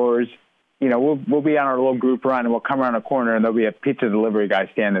running stores, we'll be on our little group run and we'll come around a corner and there'll be a pizza delivery guy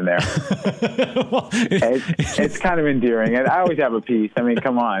standing there. Well, it's kind of endearing. And I always have a piece. I mean,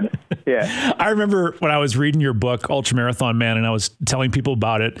 come on. Yeah. I remember when I was reading your book, Ultramarathon Man, and I was telling people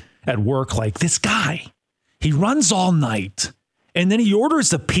about it at work, like, this guy, he runs all night and then he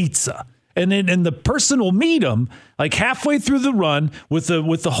orders a pizza And then the person will meet him like halfway through the run with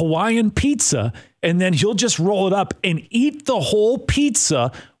the Hawaiian pizza, and then he'll just roll it up and eat the whole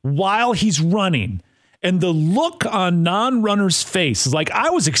pizza while he's running. And the look on non-runners' face is like, I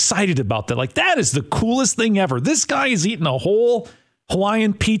was excited about that. Like, that is the coolest thing ever. This guy is eating a whole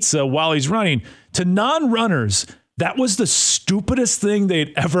Hawaiian pizza while he's running. To non-runners, that was the stupidest thing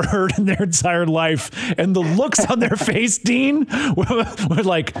they'd ever heard in their entire life. And the looks on their face, Dean, were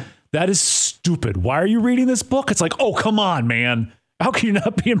like, that is stupid. Why are you reading this book? It's like, oh, come on, man. How can you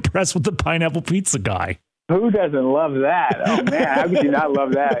not be impressed with the pineapple pizza guy? Who doesn't love that? Oh man, how could you not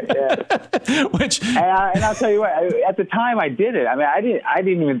love that? Yeah. And I'll tell you what. At the time, I did it. I mean, I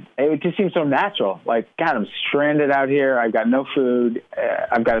didn't even. It just seemed so natural. Like, God, I'm stranded out here. I've got no food.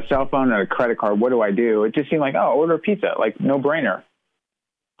 I've got a cell phone and a credit card. What do I do? It just seemed like, oh, order a pizza. Like, no brainer.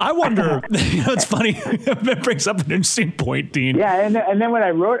 I wonder. It's funny. It brings up an interesting point, Dean. Yeah, and then when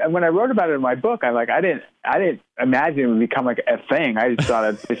I wrote about it in my book, I didn't imagine it would become like a thing. I just thought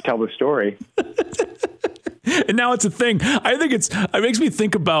I'd just tell the story. And now it's a thing. I think it makes me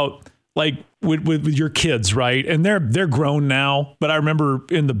think about like with your kids, right? And they're grown now, but I remember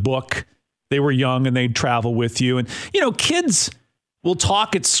in the book they were young and they'd travel with you. And kids will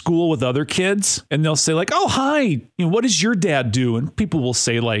talk at school with other kids and they'll say like, "Oh, hi, what does your dad do?" And people will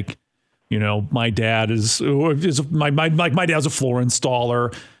say like, my dad is my dad's a floor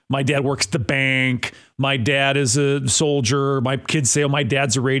installer. My dad works at the bank. My dad is a soldier. My kids say, "Oh, my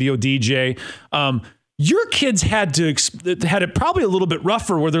dad's a radio DJ." Your kids had it probably a little bit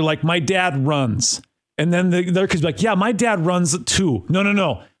rougher where they're like, my dad runs. And then their kids be like, yeah, my dad runs too.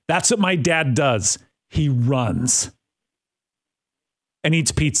 No. That's what my dad does. He runs and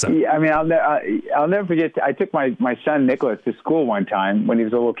eats pizza. Yeah, I mean, I'll never forget. I took my son Nicholas to school one time when he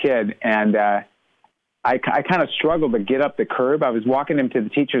was a little kid. And I kind of struggled to get up the curb. I was walking him to the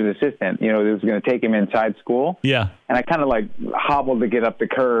teacher's assistant, who was going to take him inside school. Yeah. And I kind of like hobbled to get up the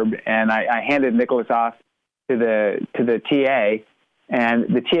curb, and I handed Nicholas off to the TA, and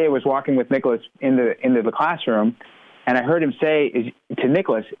the TA was walking with Nicholas into the classroom, and I heard him say to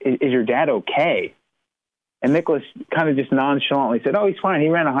Nicholas, "Is your dad okay?" And Nicholas kind of just nonchalantly said, "Oh, he's fine. He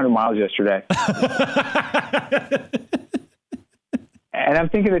ran 100 miles yesterday." And I'm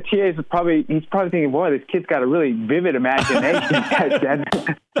thinking the TA he's probably thinking, boy, this kid's got a really vivid imagination.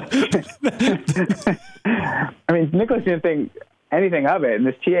 I mean, Nicholas didn't think anything of it. And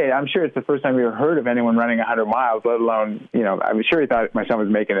this TA, I'm sure it's the first time we ever heard of anyone running 100 miles, let alone, I'm sure he thought my son was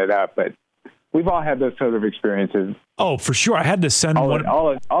making it up. But we've all had those sort of experiences. Oh, for sure. I had to send all us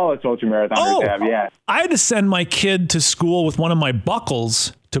ultramarathoners have, yeah. I had to send my kid to school with one of my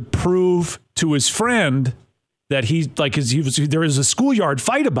buckles to prove to his friend that there was a schoolyard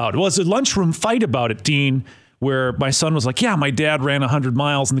fight about it. Well, it was a lunchroom fight about it, Dean, where my son was like, yeah, my dad ran 100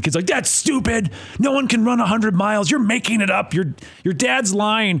 miles. And the kid's like, that's stupid. No one can run 100 miles. You're making it up. Your dad's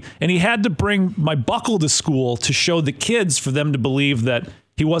lying. And he had to bring my buckle to school to show the kids for them to believe that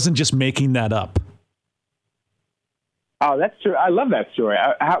he wasn't just making that up. Oh, that's true. I love that story.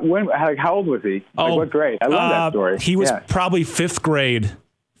 How old was he? What grade? I love that story. He was probably fifth grade.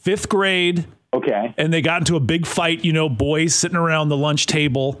 Okay. And they got into a big fight, boys sitting around the lunch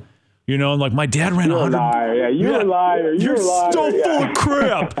table, and like, my dad ran 100. You're a liar. You're so full of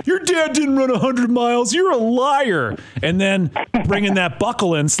crap. Your dad didn't run 100 miles. You're a liar. And then bringing that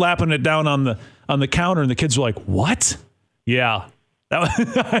buckle in, slapping it down on the counter, and the kids were like, what? Yeah.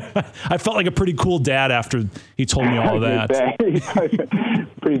 I felt like a pretty cool dad after he told me all of that.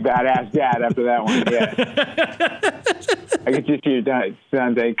 Pretty badass dad after that one, yeah. I could just hear your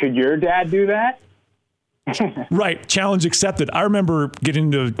son say, could your dad do that? Right. Challenge accepted. I remember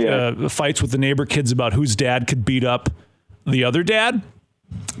getting into fights with the neighbor kids about whose dad could beat up the other dad.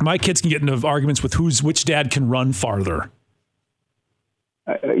 My kids can get into arguments with which dad can run farther.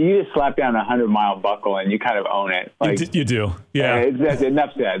 You just slap down a 100-mile buckle and you kind of own it. Like, you do. Yeah. That's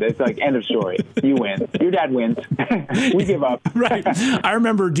enough said. It's like end of story. You win. Your dad wins. We give up. Right. I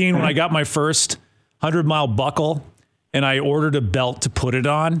remember, Dean, when I got my first 100-mile buckle and I ordered a belt to put it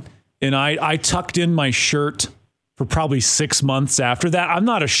on, and I tucked in my shirt for probably 6 months after that. I'm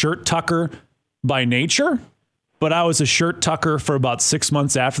not a shirt tucker by nature, but I was a shirt tucker for about 6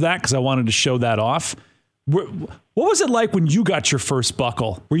 months after that because I wanted to show that off. What was it like when you got your first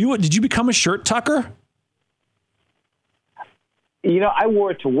buckle? Did you become a shirt tucker? I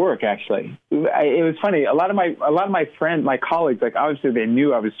wore it to work, actually. It was funny. A lot of my friends, my colleagues, like, obviously they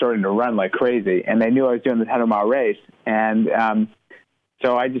knew I was starting to run like crazy, and they knew I was doing this 100-mile race. And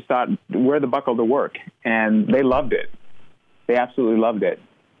so I just thought, wear the buckle to work. And they loved it. They absolutely loved it.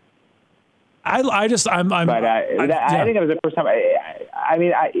 But I think it was the first time. I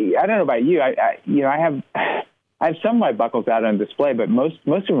mean, I don't know about you. I have some of my buckles out on display, but most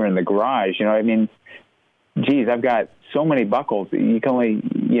of them are in the garage. I mean, geez, I've got so many buckles that you can only,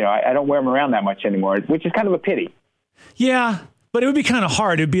 I don't wear them around that much anymore, which is kind of a pity. Yeah, but it would be kind of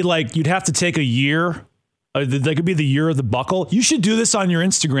hard. It'd be like you'd have to take a year. That could be the year of the buckle. You should do this on your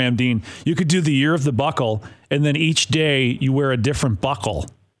Instagram, Dean. You could do the year of the buckle, and then each day you wear a different buckle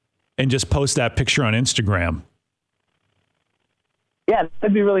and just post that picture on Instagram. Yeah,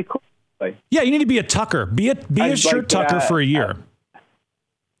 that'd be really cool. Yeah, you need to be a tucker. Be a shirt tucker for a year.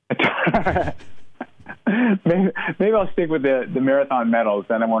 Maybe I'll stick with the marathon medals,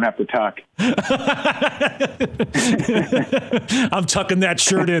 then I won't have to tuck. I'm tucking that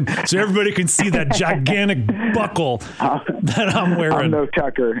shirt in so everybody can see that gigantic buckle that I'm wearing. I'm no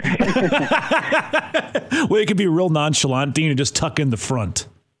tucker. Well, it could be real nonchalant, Dean, and just tuck in the front.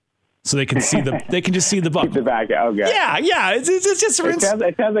 So they can just see the buckle. Keep the back. Okay. Yeah. It's just. It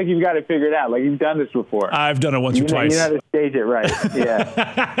sounds like you've got it figured out. Like you've done this before. I've done it once or twice. You know how to stage it right.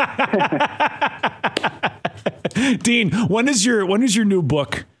 Yeah. Dean, when does your new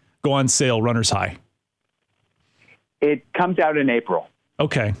book go on sale? Runner's High. It comes out in April.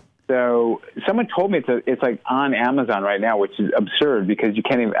 Okay. So someone told me it's like on Amazon right now, which is absurd because you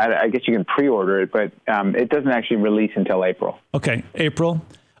can't even. I guess you can pre-order it, but it doesn't actually release until April. Okay, April.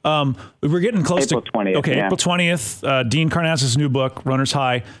 We're getting close April 20th, okay, yeah. April 20th. Dean Karnazes' new book, Runner's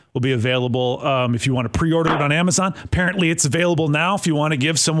High, will be available if you want to pre-order it on Amazon. Apparently, it's available now. If you want to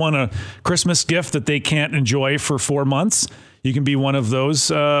give someone a Christmas gift that they can't enjoy for 4 months, you can be one of those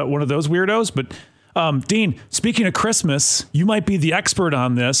weirdos. But Dean, speaking of Christmas, you might be the expert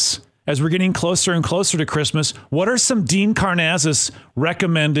on this. As we're getting closer and closer to Christmas, what are some Dean Karnazes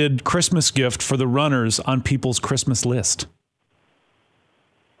recommended Christmas gift for the runners on people's Christmas list?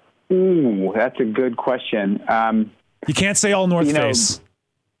 Ooh, that's a good question. You can't say all North Face.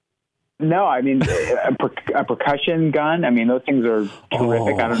 No, I mean a percussion gun. I mean those things are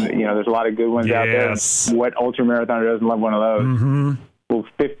terrific. I don't. There's a lot of good ones out there. What ultramarathoner doesn't love one of those? Mm-hmm. Well,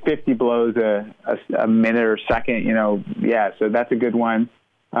 50 blows a minute or second. Yeah. So that's a good one.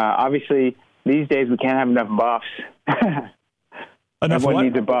 Obviously, these days we can't have enough buffs. Everyone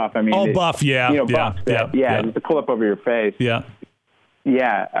needs a buff. I mean, buff. Yeah. Buffs. Yeah. Just to pull up over your face. Yeah.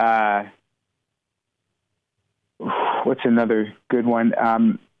 Yeah. What's another good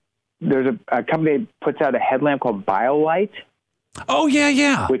one? There's a company that puts out a headlamp called BioLight. Oh,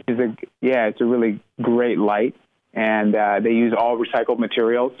 yeah. Which is it's a really great light. And they use all recycled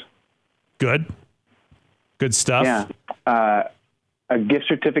materials. Good stuff. Yeah. A gift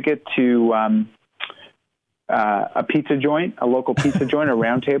certificate to a pizza joint, a local pizza joint, a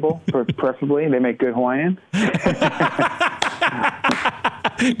round table, preferably. They make good Hawaiian.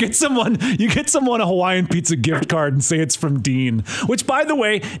 Get someone a Hawaiian pizza gift card and say it's from Dean. Which, by the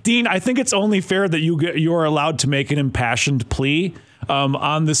way, Dean, I think it's only fair that you are allowed to make an impassioned plea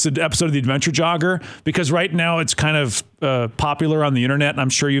on this episode of the Adventure Jogger, because right now it's kind of popular on the internet, and I'm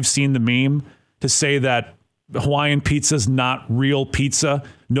sure you've seen the meme to say that Hawaiian pizza is not real pizza.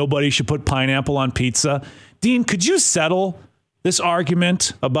 Nobody should put pineapple on pizza. Dean, could you settle this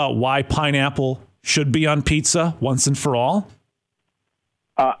argument about why pineapple should be on pizza once and for all?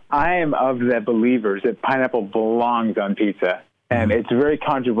 I am of the believers that pineapple belongs on pizza. And it's very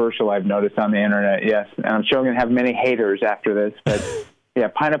controversial, I've noticed on the internet, yes. And I'm sure I'm going to have many haters after this. But, yeah,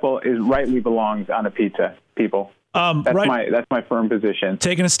 pineapple rightly belongs on a pizza, people. That's my firm position.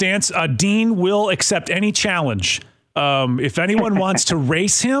 Taking a stance. Dean will accept any challenge. If anyone wants to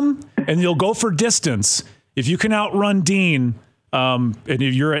race him, and you'll go for distance, if you can outrun Dean, and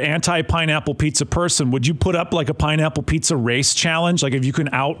if you're an anti-pineapple pizza person, would you put up like a pineapple pizza race challenge? Like if you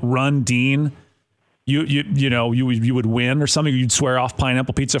can outrun Dean, you would win or something. You'd swear off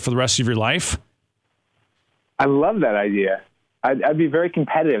pineapple pizza for the rest of your life. I love that idea. I'd be very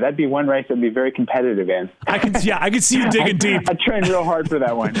competitive. That'd be one race I'd be very competitive in. I could see you digging deep. I trained real hard for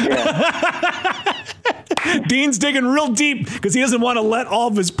that one. Yeah. Dean's digging real deep because he doesn't want to let all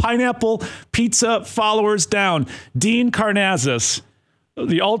of his pineapple pizza followers down. Dean Karnazes,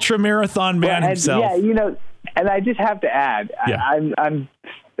 the ultra marathon man himself. Yeah, and I just have to add, I'm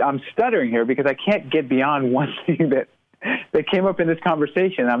stuttering here because I can't get beyond one thing that came up in this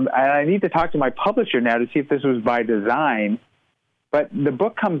conversation. I need to talk to my publisher now to see if this was by design. But the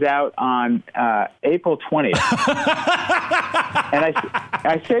book comes out on April 20th. And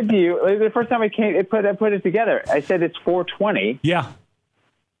I said to you, the first time I put it together, I said it's 420. Yeah.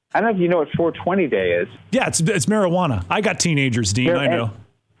 I don't know if you know what 420 day is. Yeah, it's marijuana. I got teenagers, Dean. I know.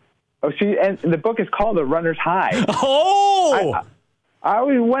 And the book is called The Runner's High. Oh! I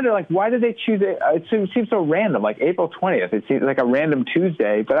always wonder, like, why did they choose it? It seems so random, like April 20th. It seems like a random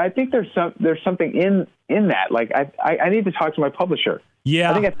Tuesday, but I think there's something in that. Like, I need to talk to my publisher.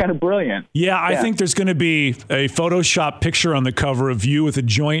 Yeah. I think that's kind of brilliant. Yeah, I think there's going to be a Photoshop picture on the cover of you with a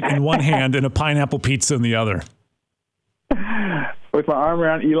joint in one hand and a pineapple pizza in the other. With my arm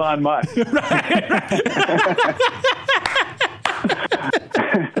around Elon Musk.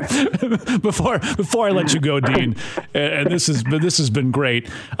 Before I let you go, Dean, and this has been great.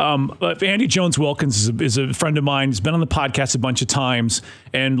 Andy Jones Wilkins is a friend of mine. He's been on the podcast a bunch of times,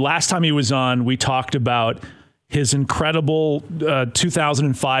 and last time he was on, we talked about his incredible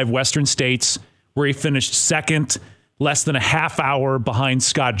 2005 Western States, where he finished second, less than a half hour behind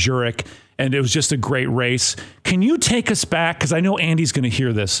Scott Jurek, and it was just a great race. Can you take us back? Because I know Andy's going to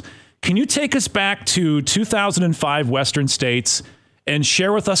hear this. Can you take us back to 2005 Western States and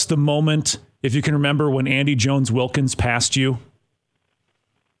share with us the moment, if you can remember, when Andy Jones Wilkins passed you?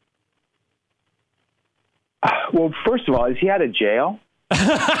 Well, first of all, is he out of jail?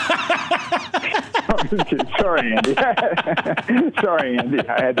 Sorry, Andy. Sorry, Andy.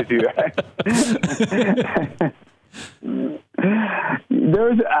 I had to do that.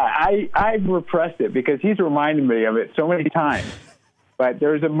 I've repressed it because he's reminded me of it so many times. But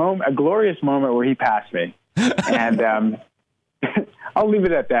there was a glorious moment where he passed me, and I'll leave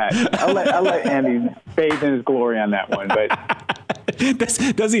it at that. I'll let Andy bathe in his glory on that one. But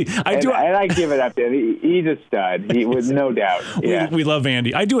does he? I give it up to him. He's a stud. He was no doubt. Yeah. We love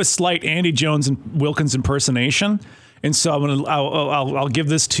Andy. I do a slight Andy Jones and Wilkins impersonation, and so I'll give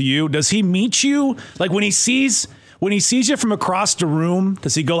this to you. Does he meet you like when he sees you from across the room?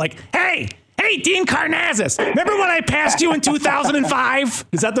 Does he go like, "Hey, Dean Karnazes, remember when I passed you in 2005?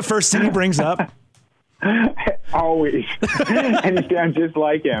 Is that the first thing he brings up? Always. And you sound just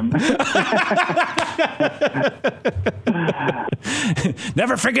like him.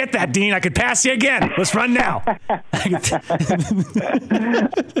 Never forget that, Dean. I could pass you again. Let's run now.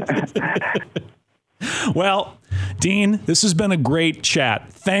 Well, Dean, this has been a great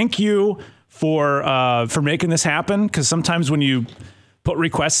chat. Thank you for making this happen, because sometimes when you put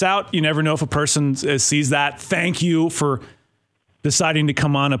requests out, you never know if a person sees that. Thank you for deciding to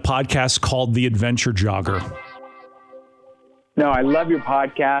come on a podcast called The Adventure Jogger. No, I love your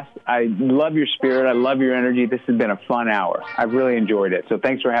podcast. I love your spirit. I love your energy. This has been a fun hour. I've really enjoyed it. So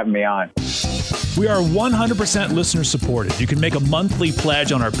thanks for having me on. We are 100% listener supported. You can make a monthly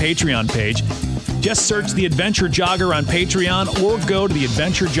pledge on our Patreon page. Just search The Adventure Jogger on Patreon or go to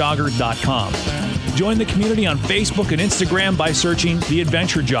theadventurejogger.com. Join the community on Facebook and Instagram by searching The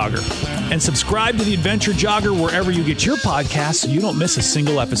Adventure Jogger. And subscribe to The Adventure Jogger wherever you get your podcasts so you don't miss a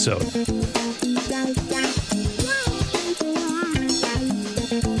single episode.